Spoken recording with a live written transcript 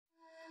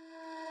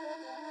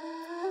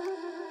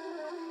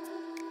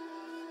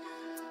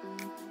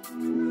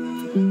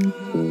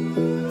Peace,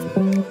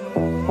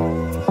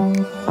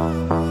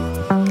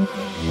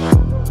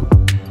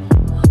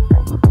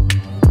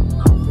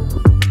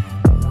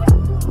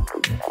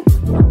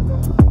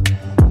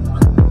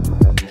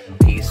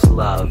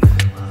 love,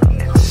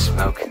 and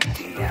smoke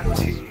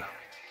DMT.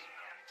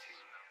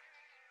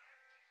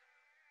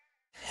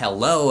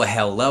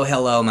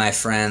 Hello, my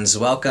friends.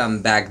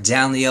 Welcome back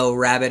down the old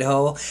rabbit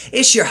hole.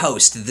 It's your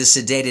host, the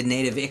sedated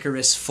native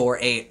Icarus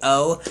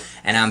 480,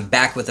 and I'm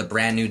back with a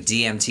brand new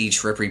DMT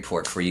trip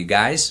report for you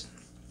guys.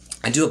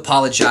 I do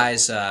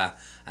apologize. I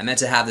meant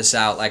to have this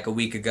out like a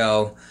week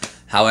ago.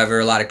 However,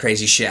 a lot of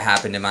crazy shit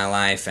happened in my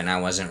life, and I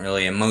wasn't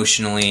really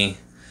emotionally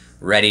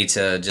ready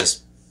to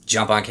just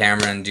jump on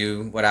camera and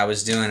do what I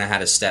was doing. I had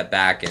to step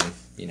back and,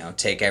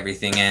 take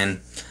everything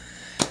in.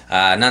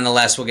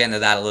 Nonetheless, we'll get into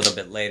that a little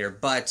bit later.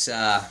 But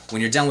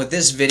when you're done with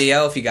this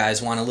video, if you guys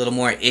want a little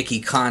more icky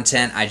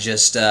content, I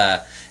just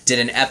did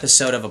an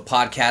episode of a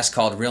podcast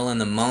called Real in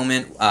the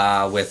Moment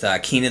with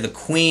Keena the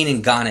Queen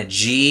and Ghana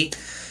G.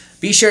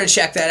 Be sure to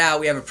check that out.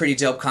 We have a pretty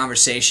dope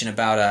conversation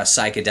about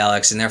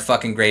psychedelics, and they're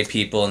fucking great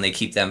people, and they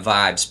keep them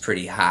vibes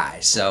pretty high.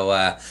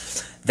 So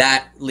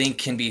that link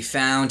can be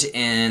found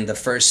in the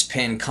first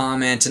pinned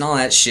comment and all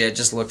that shit.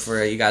 Just look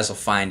for it. You guys will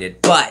find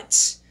it.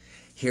 But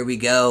here we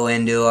go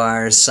into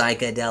our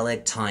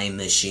psychedelic time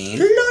machine.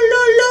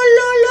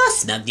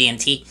 Snug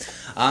DMT.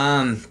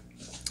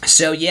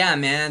 So yeah,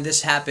 man,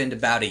 this happened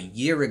about a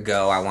year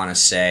ago, I want to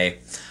say.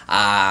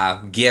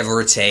 Give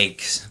or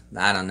take,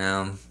 I don't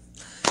know,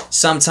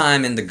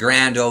 sometime in the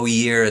grand old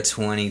year of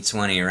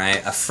 2020,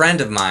 right? A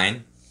friend of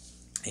mine,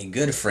 a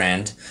good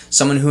friend,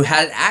 someone who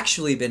had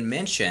actually been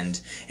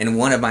mentioned in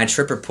one of my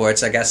trip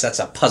reports, I guess that's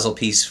a puzzle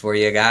piece for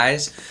you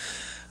guys,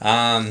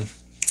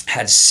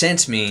 had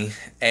sent me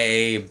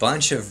a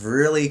bunch of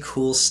really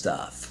cool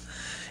stuff.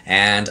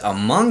 And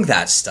among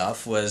that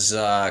stuff was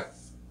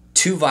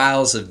 2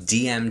 vials of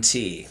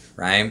DMT,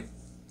 right?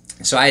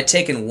 So I had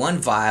taken 1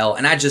 vial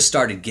and I just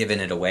started giving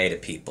it away to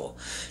people.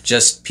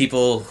 Just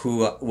people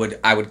who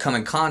I would come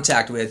in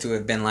contact with who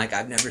have been like,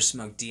 I've never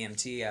smoked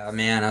DMT. Oh,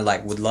 man, I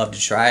would love to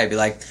try it. I'd be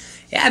like,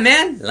 yeah,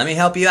 man, let me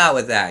help you out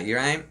with that, you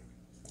right?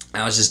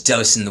 I was just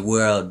dosing the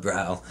world,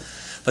 bro.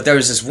 But there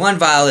was this 1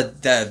 vial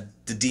of the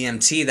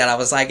DMT that I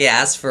was like,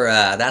 yeah,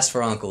 that's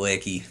for Uncle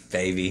Icky,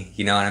 baby.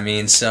 You know what I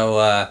mean? So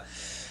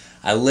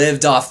I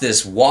lived off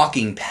this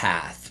walking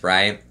path,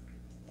 right?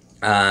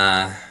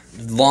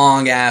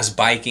 Long ass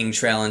biking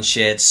trail and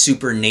shit,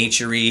 super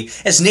naturey,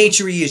 as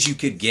naturey as you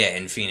could get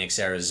in Phoenix,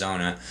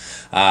 Arizona.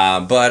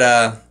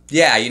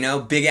 Yeah,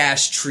 big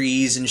ass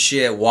trees and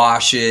shit,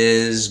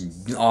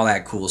 washes, all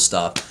that cool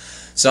stuff.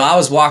 So I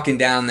was walking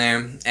down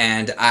there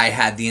and I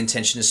had the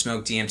intention to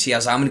smoke DMT. I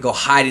was like, I'm gonna go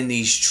hide in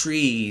these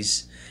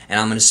trees and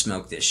I'm gonna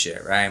smoke this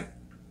shit, right?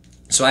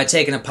 So I'd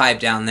taken a pipe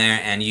down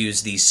there and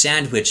used the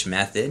sandwich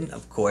method,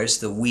 of course,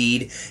 the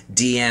weed,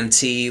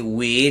 DMT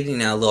weed,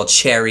 a little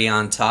cherry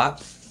on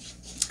top.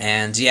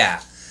 And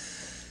yeah,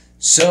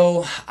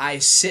 so I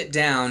sit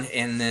down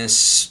in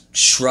this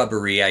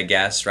shrubbery, I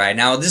guess, right?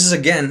 Now this is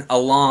again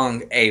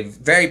along a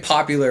very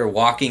popular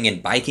walking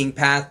and biking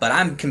path, but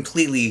I'm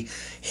completely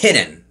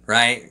hidden,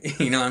 right?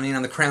 You know what I mean?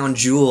 I'm the crown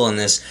jewel in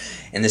this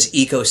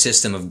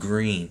ecosystem of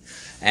green.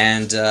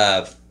 And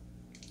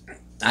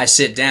I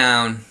sit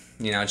down,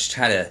 just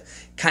try to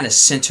kind of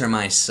center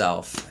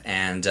myself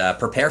and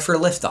prepare for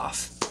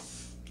liftoff.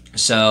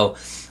 So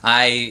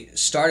I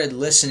started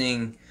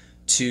listening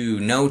to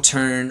No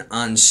Turn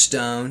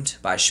Unstoned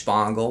by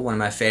Spangle, one of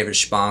my favorite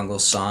Spangle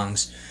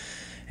songs.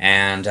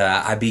 And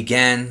I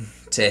began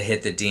to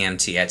hit the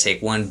DMT. I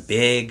take 1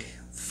 big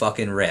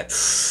fucking rip.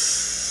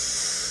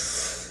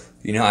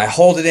 I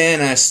hold it in,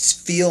 I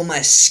feel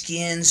my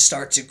skin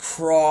start to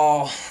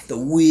crawl, the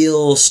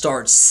wheel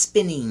starts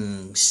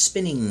spinning,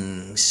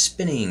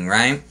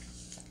 right?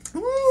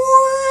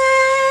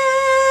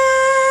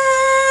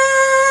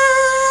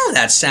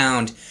 That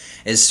sound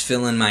is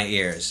filling my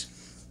ears.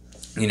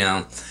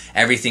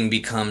 Everything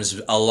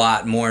becomes a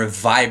lot more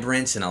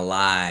vibrant and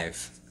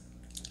alive.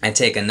 I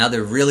take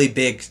another really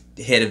big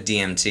hit of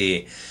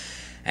DMT,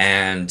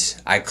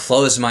 and I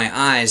close my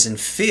eyes and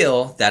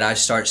feel that I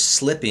start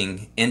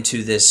slipping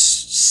into this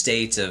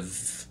state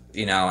of,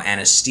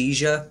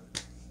 anesthesia.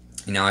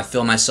 I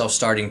feel myself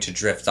starting to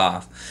drift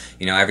off.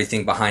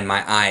 Everything behind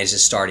my eyes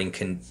is starting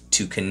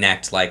to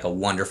connect like a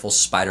wonderful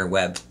spider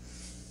web.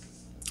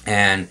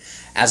 And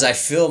as I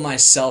feel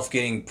myself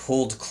getting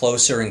pulled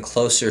closer and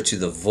closer to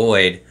the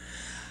void,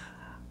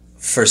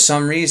 for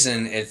some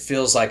reason it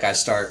feels like I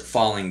start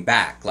falling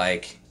back,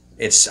 like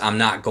I'm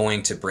not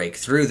going to break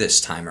through this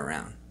time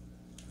around.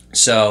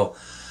 So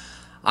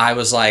I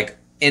was like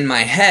in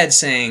my head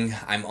saying,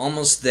 I'm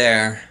almost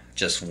there,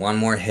 just 1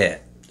 more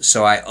hit.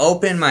 So I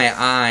open my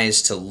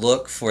eyes to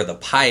look for the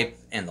pipe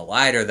and the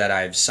lighter that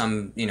I've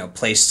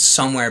placed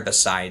somewhere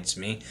beside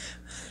me,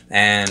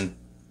 and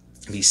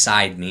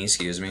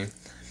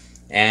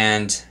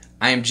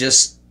I'm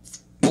just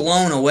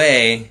blown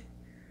away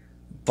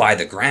by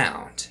the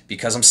ground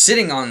because I'm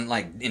sitting on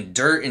like in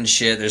dirt and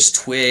shit. There's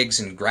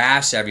twigs and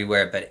grass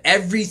everywhere, but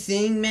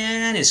everything,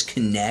 man, is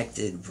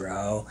connected,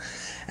 bro.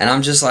 And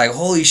I'm just like,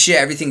 holy shit,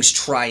 everything's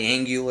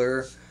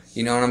triangular.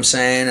 You know what I'm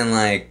saying? And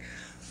like,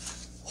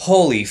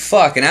 holy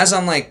fuck. And as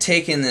I'm like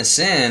taking this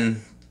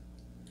in,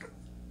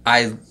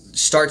 I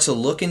start to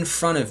look in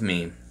front of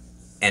me,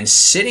 and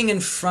sitting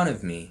in front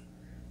of me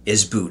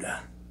is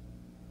Buddha.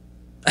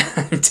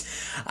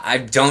 I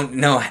don't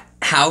know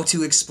how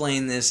to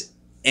explain this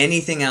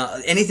anything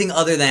else, anything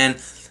other than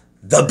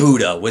the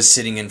Buddha was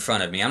sitting in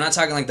front of me. I'm not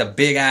talking like the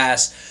big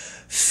ass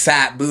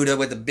fat Buddha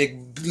with the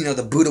big,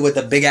 the Buddha with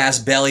the big ass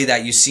belly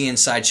that you see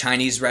inside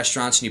Chinese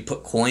restaurants and you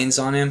put coins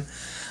on him.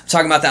 I'm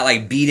talking about that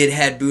like beaded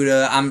head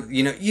Buddha.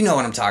 You know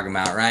what I'm talking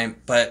about, right?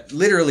 But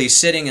literally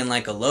sitting in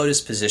like a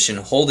lotus position,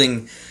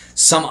 holding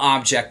some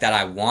object that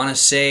I want to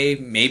say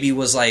maybe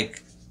was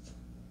like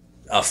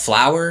a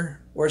flower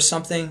or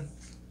something.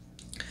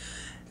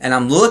 And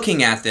I'm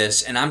looking at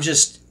this, and I'm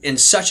just in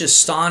such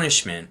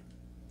astonishment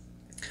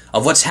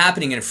of what's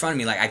happening in front of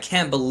me. Like, I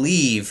can't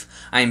believe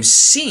I'm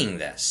seeing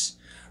this,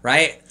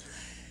 right?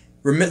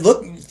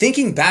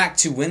 Thinking back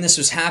to when this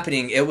was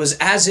happening, it was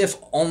as if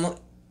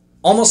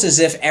almost as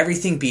if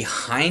everything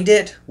behind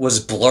it was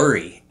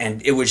blurry,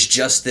 and it was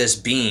just this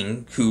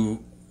being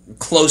who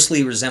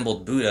closely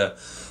resembled Buddha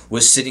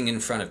was sitting in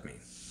front of me.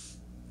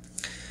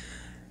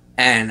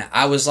 And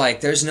I was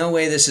like, there's no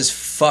way this is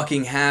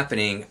fucking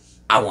happening.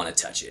 I want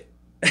to touch it.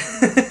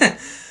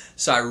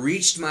 So I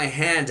reached my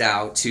hand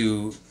out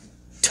to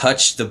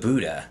touch the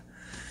Buddha.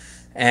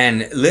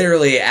 And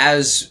literally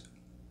as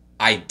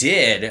I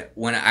did,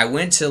 when I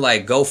went to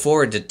like go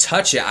forward to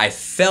touch it, I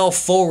fell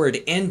forward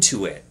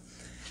into it.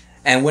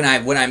 And what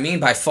I mean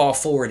by fall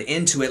forward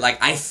into it, like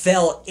I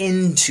fell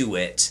into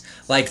it.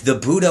 Like the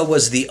Buddha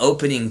was the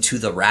opening to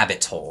the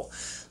rabbit hole.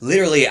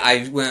 Literally,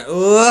 I went,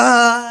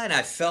 and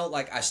I felt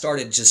like I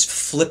started just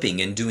flipping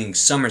and doing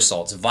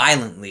somersaults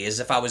violently as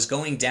if I was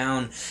going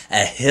down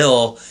a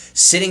hill,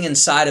 sitting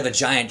inside of a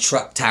giant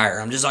truck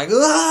tire. I'm just like,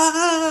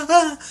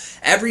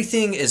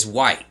 everything is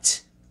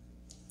white,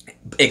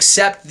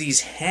 except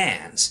these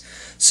hands.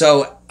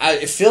 So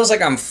it feels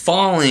like I'm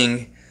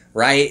falling,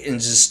 right,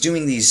 and just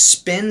doing these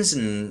spins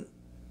and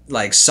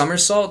like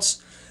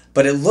somersaults,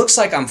 but it looks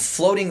like I'm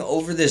floating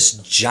over this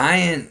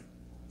giant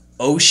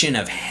ocean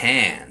of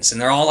hands,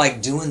 and they're all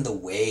like doing the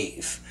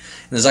wave,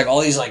 and there's like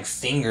all these like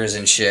fingers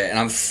and shit, and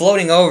I'm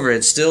floating over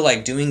it still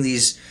like doing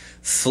these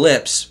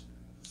flips,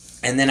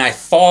 and then I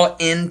fall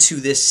into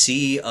this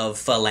sea of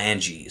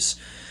phalanges.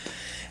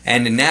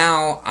 And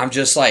now I'm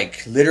just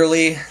like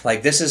literally,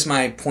 like this is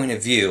my point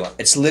of view,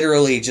 it's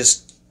literally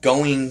just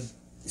going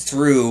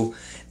through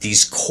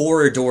these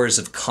corridors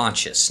of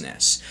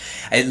consciousness.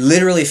 It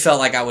literally felt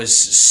like I was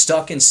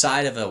stuck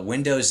inside of a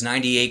Windows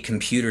 98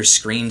 computer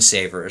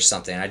screensaver or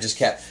something. I just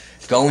kept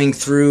going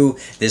through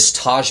this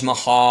Taj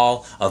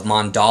Mahal of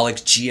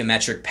mandalic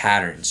geometric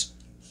patterns.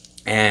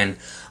 And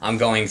I'm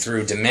going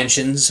through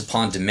dimensions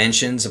upon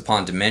dimensions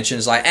upon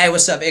dimensions. Like, hey,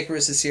 what's up?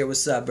 Icarus is here.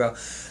 What's up, bro?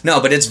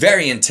 No, but it's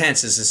very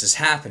intense as this is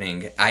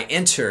happening. I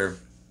enter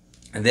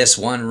this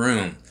one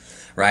room,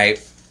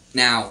 right?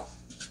 Now,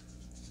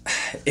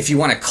 if you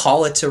want to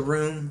call it a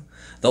room,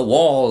 the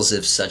walls,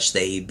 if such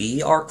they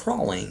be, are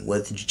crawling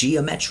with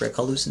geometric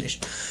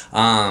hallucination.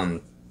 I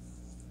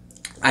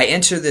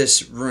enter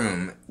this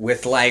room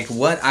with like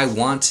what I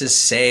want to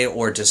say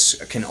or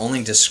can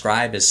only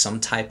describe as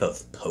some type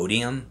of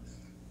podium.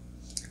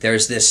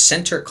 There's this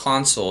center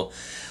console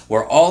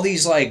where all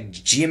these like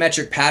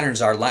geometric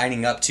patterns are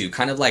lining up to,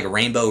 kind of like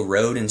Rainbow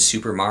Road in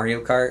Super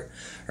Mario Kart,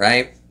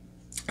 right?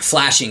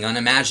 Flashing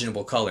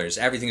unimaginable colors.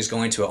 Everything is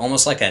going to it,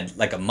 almost like a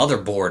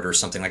motherboard or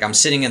something. Like I'm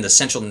sitting in the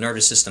central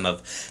nervous system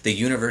of the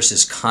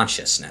universe's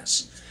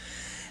consciousness.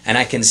 And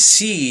I can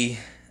see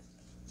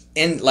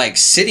in like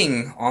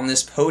sitting on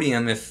this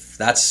podium, if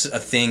that's a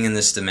thing in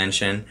this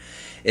dimension,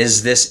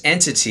 is this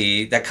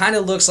entity that kind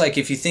of looks like,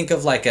 if you think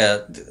of like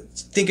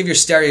think of your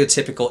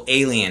stereotypical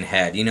alien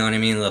head, you know what I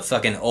mean? The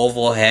fucking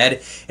oval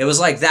head. It was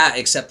like that,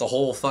 except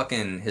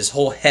its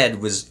whole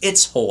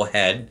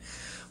head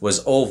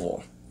was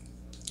oval.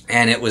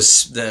 And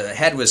the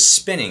head was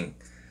spinning,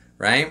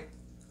 right?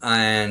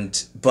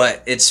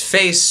 But its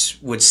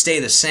face would stay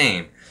the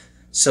same.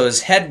 So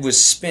his head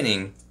was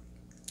spinning,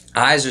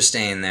 eyes are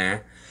staying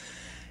there,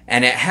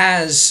 and it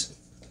has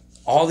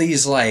all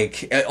these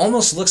like, it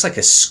almost looks like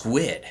a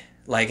squid.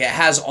 Like it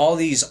has all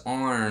these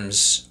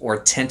arms or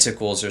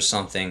tentacles or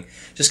something,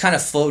 just kind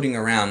of floating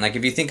around. Like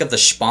if you think of the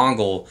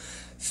Spangle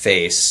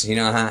face, you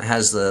know how it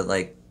has the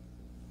like,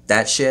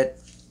 that shit?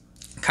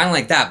 Kind of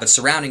like that, but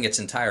surrounding its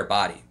entire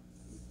body.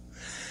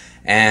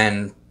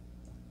 And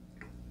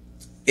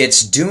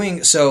it's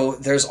doing, so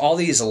there's all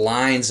these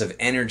lines of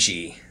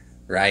energy,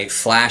 right,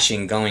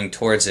 flashing, going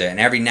towards it, and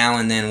every now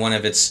and then one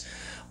of its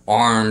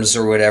arms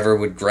or whatever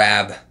would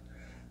grab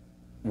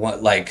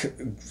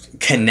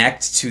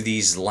connect to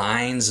these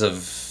lines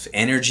of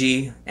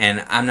energy,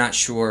 and I'm not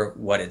sure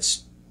what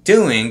it's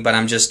doing, but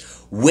I'm just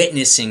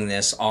witnessing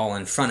this all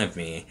in front of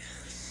me.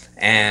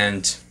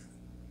 And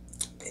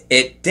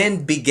It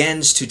then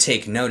begins to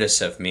take notice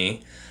of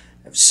me,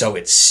 so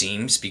it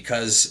seems,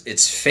 because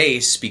its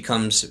face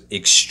becomes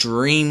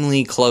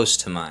extremely close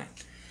to mine.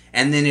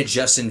 And then it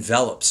just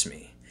envelops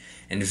me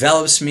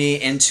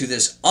into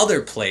this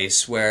other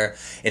place where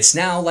it's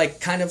now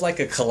like kind of like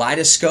a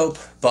kaleidoscope,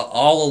 but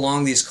all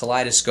along these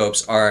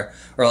kaleidoscopes are,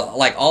 or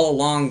like all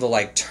along the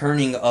like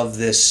turning of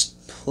this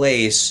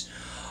place,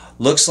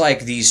 looks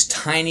like these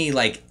tiny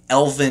like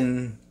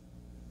elven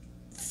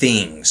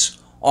things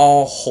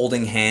all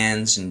holding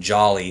hands and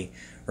jolly,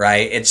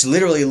 right? It's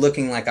literally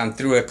looking like I'm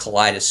through a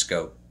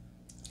kaleidoscope.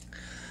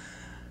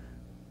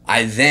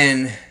 I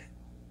then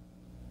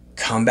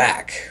come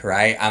back,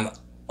 right? I'm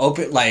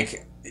open,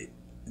 like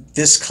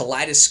this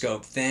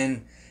kaleidoscope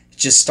then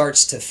just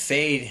starts to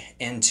fade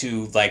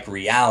into like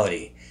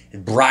reality.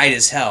 Bright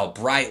as hell,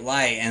 bright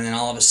light, and then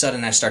all of a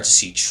sudden I start to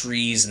see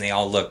trees and they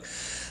all look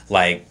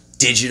like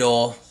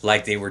digital,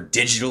 like they were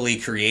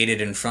digitally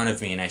created in front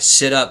of me. And I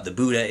sit up, the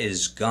Buddha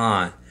is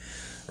gone,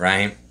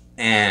 right?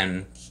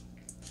 And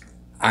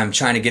I'm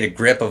trying to get a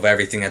grip of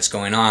everything that's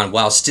going on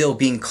while still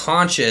being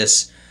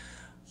conscious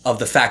of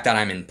the fact that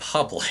I'm in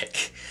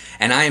public.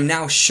 And I am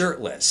now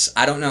shirtless.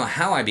 I don't know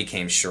how I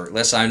became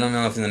shirtless. I don't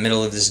know if in the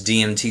middle of this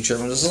DMT trip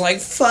I was just like,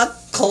 fuck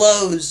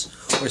clothes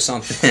or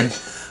something.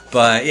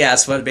 But yeah,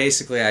 that's what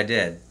basically I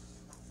did.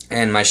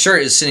 And my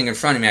shirt is sitting in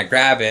front of me. I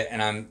grab it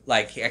and I'm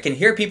like, I can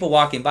hear people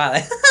walking by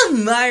like,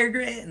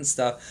 Margaret and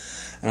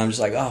stuff. And I'm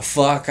just like, oh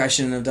fuck, I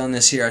shouldn't have done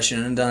this here. I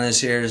shouldn't have done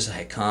this here. Just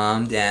like,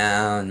 calm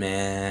down,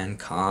 man.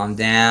 Calm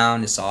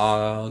down. It's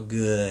all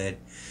good.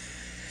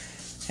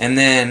 And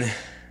then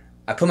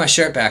I put my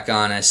shirt back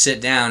on, I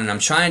sit down, and I'm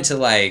trying to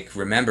like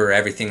remember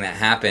everything that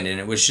happened, and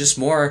it was just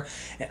more,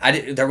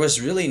 there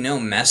was really no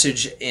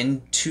message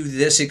into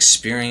this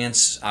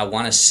experience, I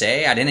want to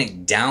say. I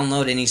didn't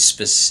download any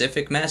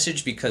specific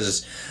message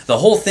because the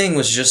whole thing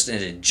was just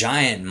a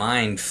giant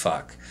mind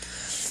fuck.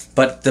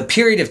 But the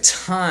period of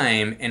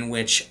time in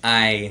which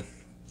I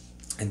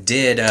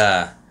did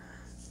the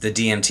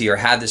DMT or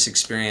had this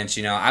experience,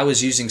 you know, I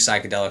was using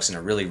psychedelics in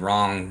a really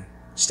wrong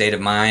state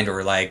of mind,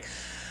 or like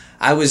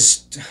I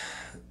wasn't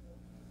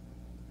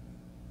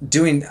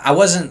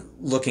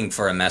looking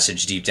for a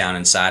message deep down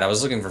inside. I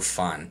was looking for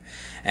fun.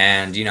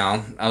 And, you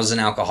know, I was an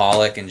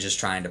alcoholic and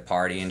just trying to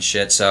party and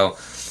shit. So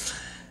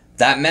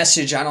that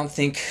message, I don't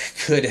think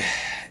could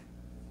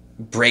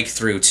break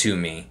through to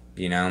me,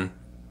 you know.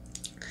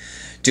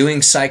 Doing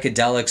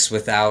psychedelics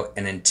without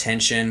an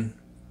intention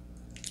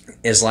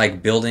is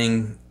like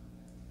building,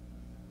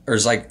 or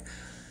is like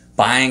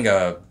buying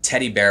a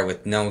teddy bear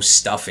with no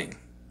stuffing.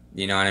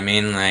 You know what I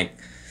mean? Like,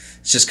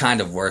 it's just kind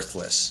of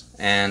worthless.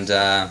 And,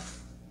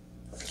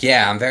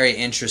 yeah, I'm very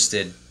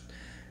interested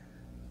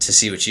to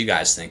see what you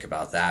guys think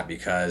about that,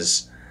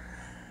 because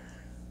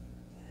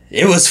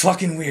it was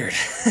fucking weird.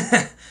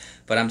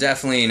 But I'm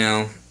definitely, you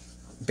know,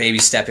 baby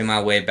stepping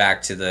my way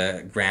back to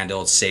the grand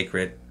old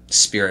sacred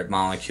spirit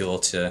molecule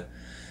to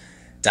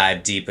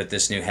dive deep with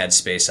this new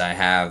headspace I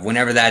have.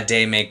 Whenever that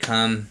day may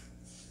come,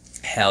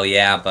 hell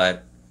yeah,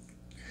 but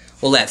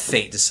we'll let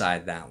fate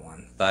decide that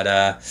one.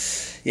 But,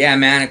 yeah,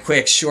 man, a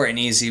quick, short, and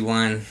easy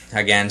one.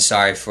 Again,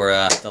 sorry for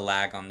the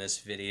lag on this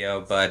video,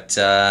 but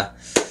I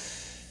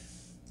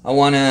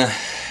want to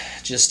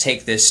just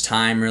take this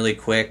time really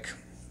quick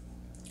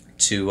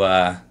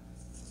to,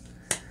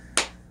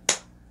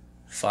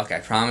 fuck, I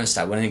promised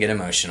I wouldn't get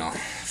emotional.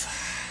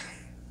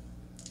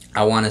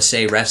 I want to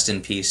say rest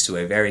in peace to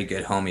a very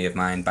good homie of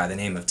mine by the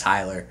name of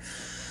Tyler,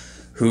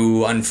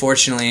 who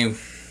unfortunately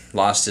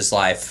lost his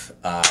life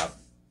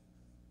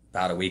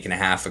about a week and a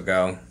half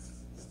ago.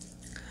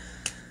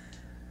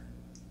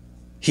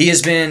 He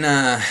has been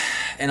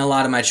in a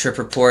lot of my trip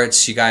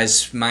reports. You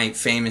guys might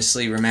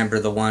famously remember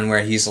the one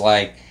where he's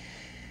like,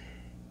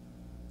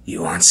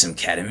 you want some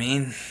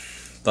ketamine?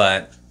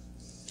 But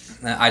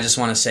I just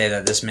want to say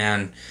that this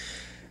man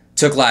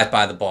took life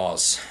by the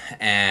balls,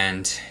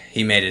 and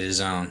he made it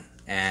his own.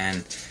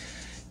 And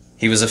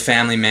he was a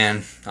family man,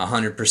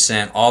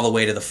 100%, all the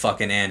way to the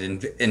fucking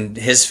end. And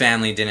his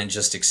family didn't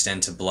just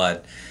extend to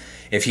blood.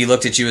 If he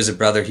looked at you as a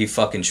brother, he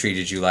fucking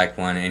treated you like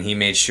one, and he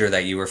made sure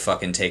that you were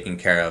fucking taken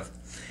care of.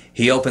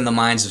 He opened the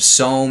minds of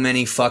so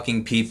many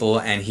fucking people,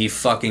 and he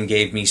fucking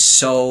gave me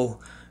so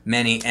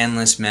many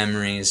endless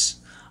memories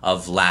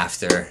of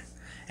laughter,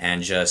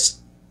 and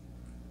just,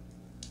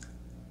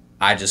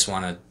 I just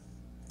want to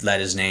let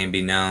his name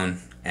be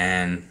known.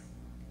 And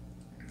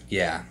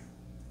yeah,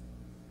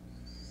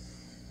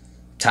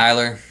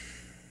 Tyler,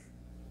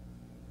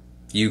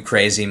 you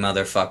crazy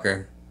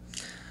motherfucker,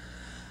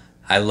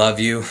 I love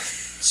you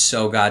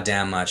so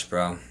goddamn much,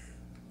 bro.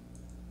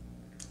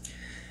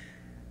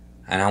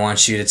 And I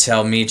want you to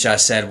tell Meech I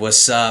said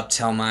what's up,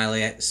 tell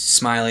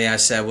Smiley I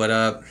said what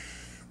up,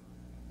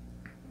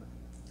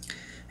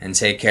 and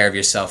take care of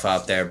yourself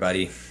out there,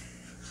 buddy,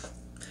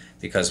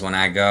 because when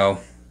I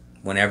go,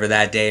 whenever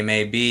that day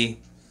may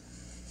be,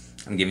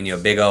 I'm giving you a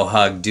big old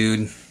hug,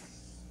 dude.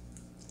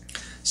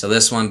 So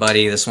this one,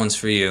 buddy, this one's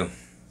for you.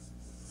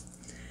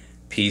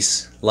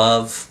 Peace,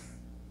 love,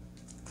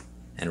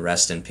 and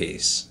rest in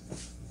peace.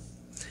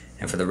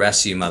 And for the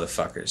rest of you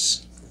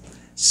motherfuckers,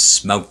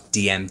 smoke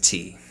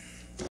DMT.